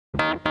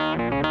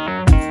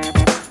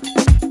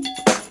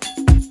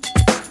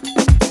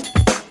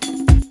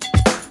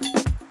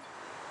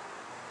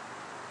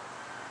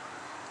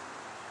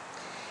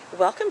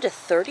Welcome to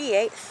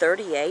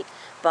 3838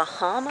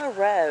 Bahama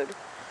Road,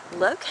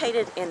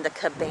 located in the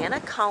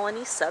Cabana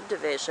Colony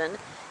subdivision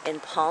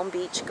in Palm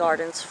Beach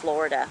Gardens,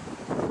 Florida.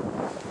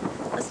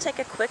 Let's take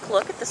a quick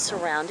look at the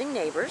surrounding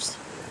neighbors.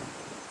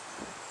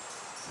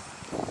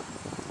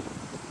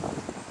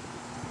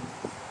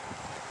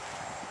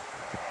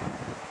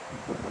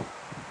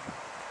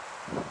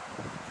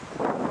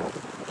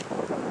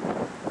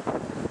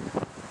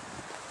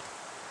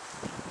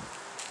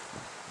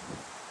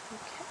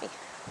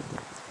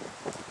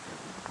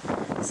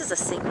 This is a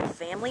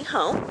single-family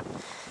home.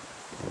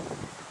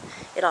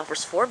 It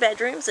offers 4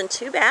 bedrooms and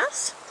 2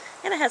 baths,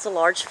 and it has a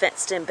large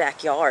fenced-in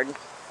backyard.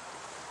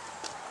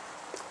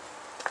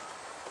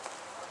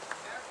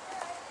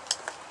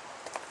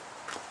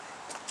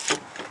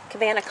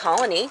 Cabana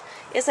Colony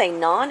is a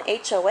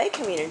non-HOA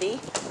community,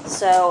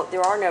 so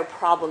there are no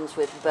problems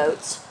with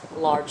boats,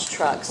 large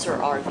trucks, or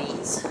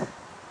RVs.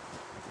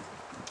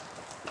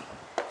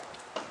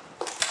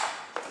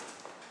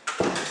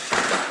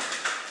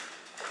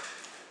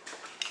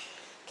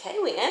 Okay,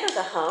 we enter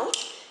the home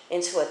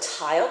into a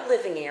tiled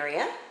living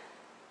area.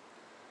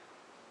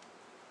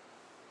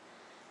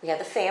 We have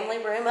the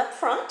family room up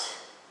front,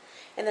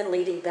 and then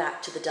leading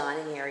back to the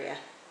dining area.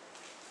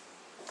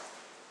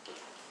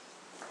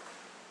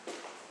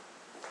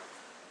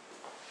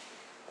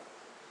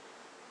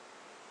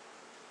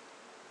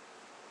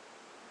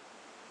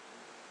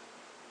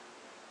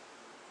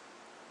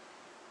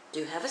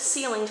 Do have a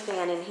ceiling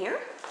fan in here.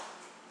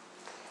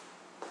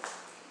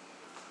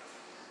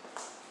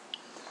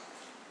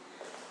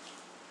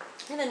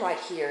 And then right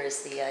here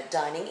is the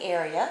dining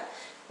area,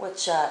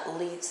 which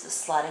leads the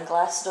sliding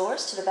glass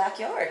doors to the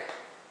backyard.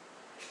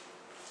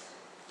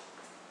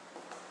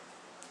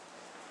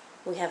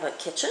 We have a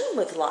kitchen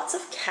with lots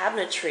of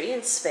cabinetry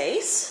and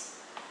space.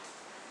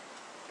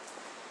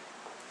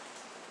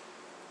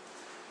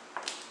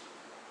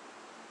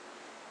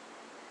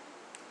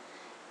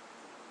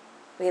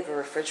 We have a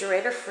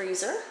refrigerator,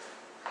 freezer,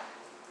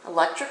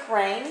 electric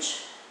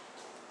range,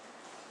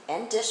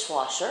 and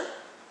dishwasher,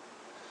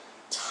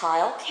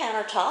 tile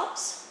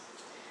countertops,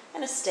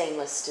 and a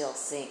stainless steel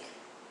sink.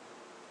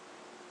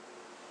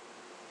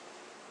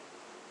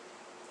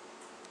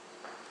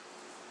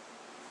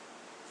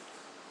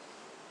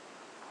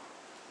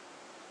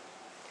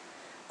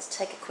 Let's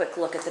take a quick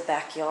look at the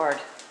backyard.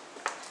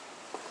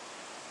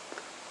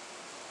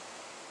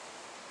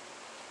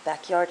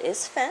 Backyard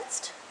is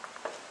fenced,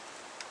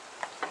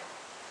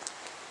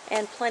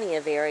 and plenty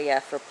of area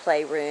for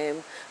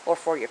playroom or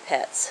for your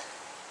pets.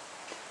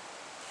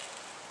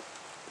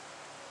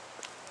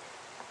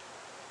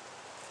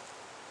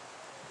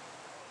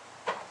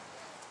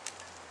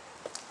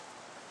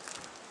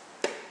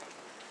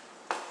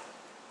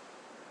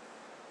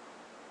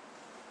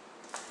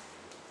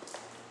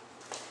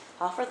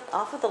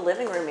 Off of the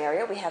living room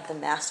area, we have the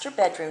master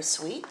bedroom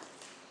suite.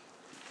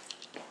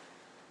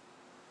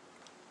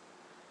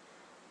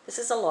 This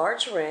is a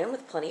large room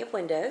with plenty of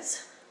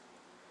windows.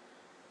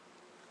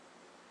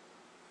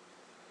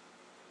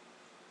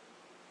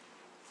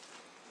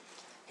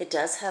 It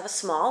does have a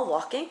small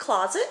walk-in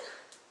closet.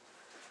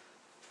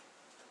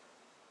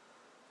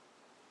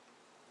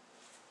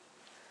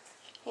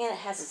 And it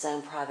has its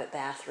own private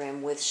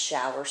bathroom with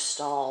shower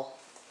stall.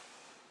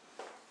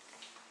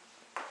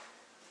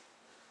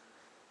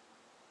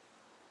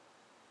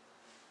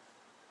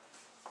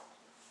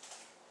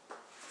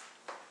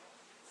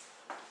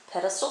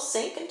 Pedestal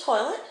sink and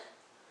toilet.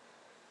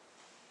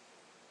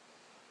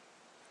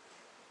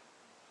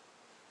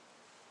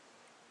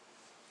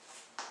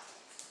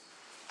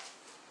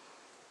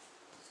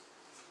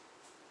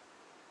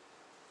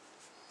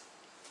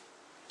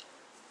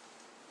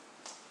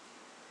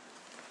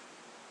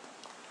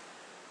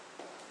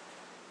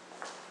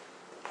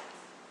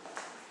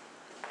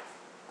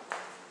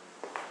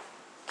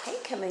 Okay,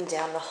 coming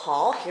down the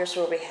hall, here's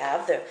where we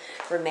have the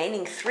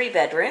remaining 3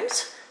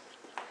 bedrooms.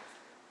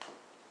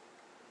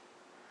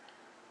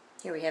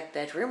 Here we have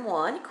bedroom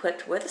 1,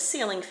 equipped with a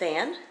ceiling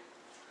fan.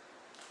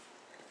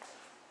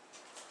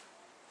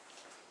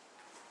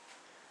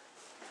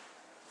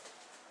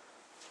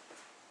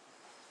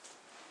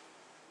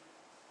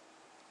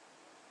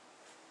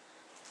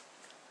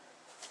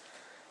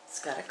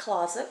 It's got a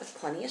closet with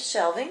plenty of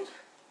shelving.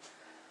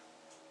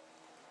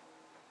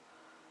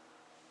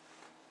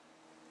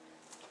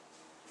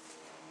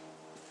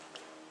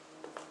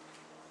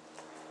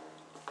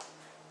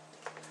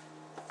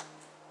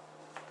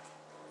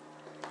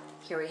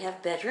 Here we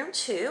have bedroom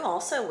 2,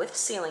 also with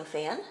ceiling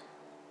fan.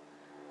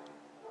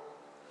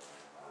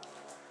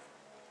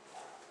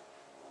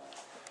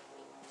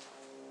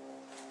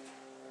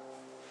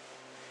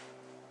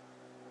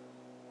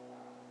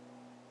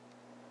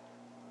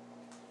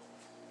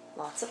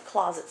 Lots of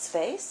closet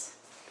space.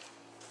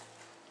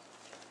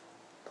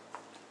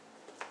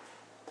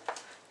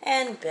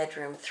 And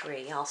bedroom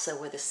 3, also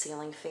with a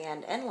ceiling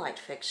fan and light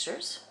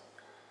fixtures.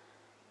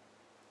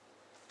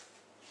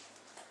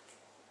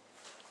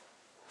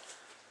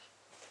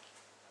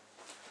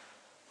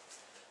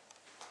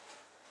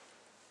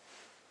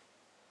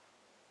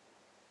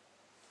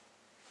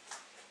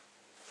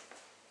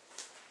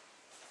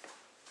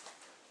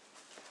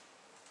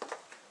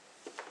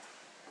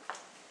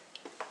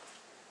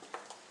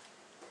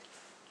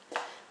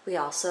 We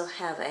also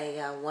have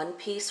a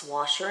one-piece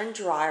washer and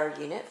dryer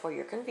unit for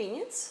your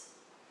convenience.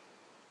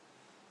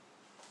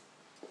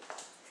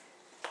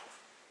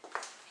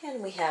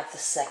 And we have the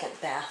second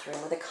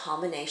bathroom with a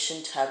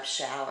combination tub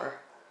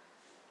shower.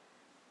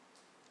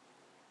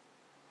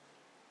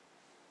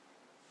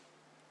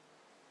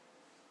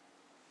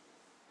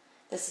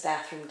 This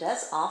bathroom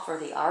does offer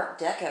the Art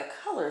Deco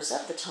colors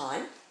of the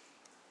time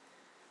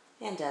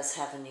and does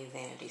have a new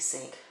vanity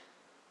sink.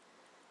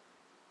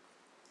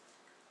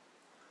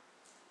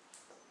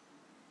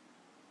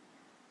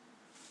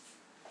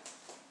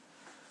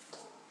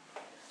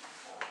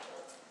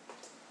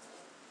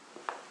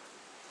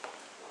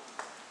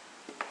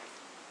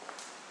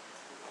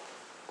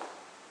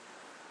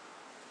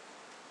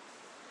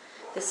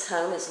 This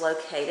home is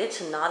located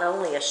to not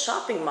only a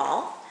shopping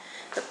mall,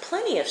 but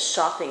plenty of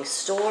shopping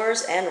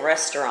stores and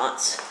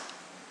restaurants.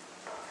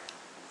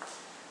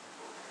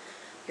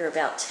 You're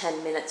about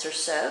 10 minutes or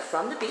so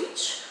from the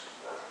beach,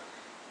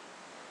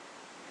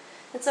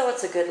 and so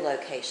it's a good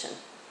location.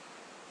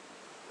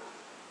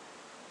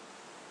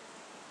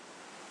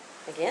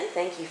 Again,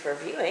 thank you for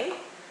viewing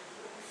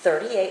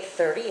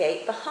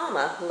 3838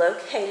 Bahama,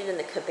 located in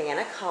the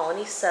Cabana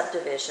Colony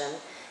subdivision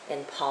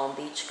in Palm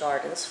Beach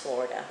Gardens,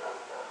 Florida.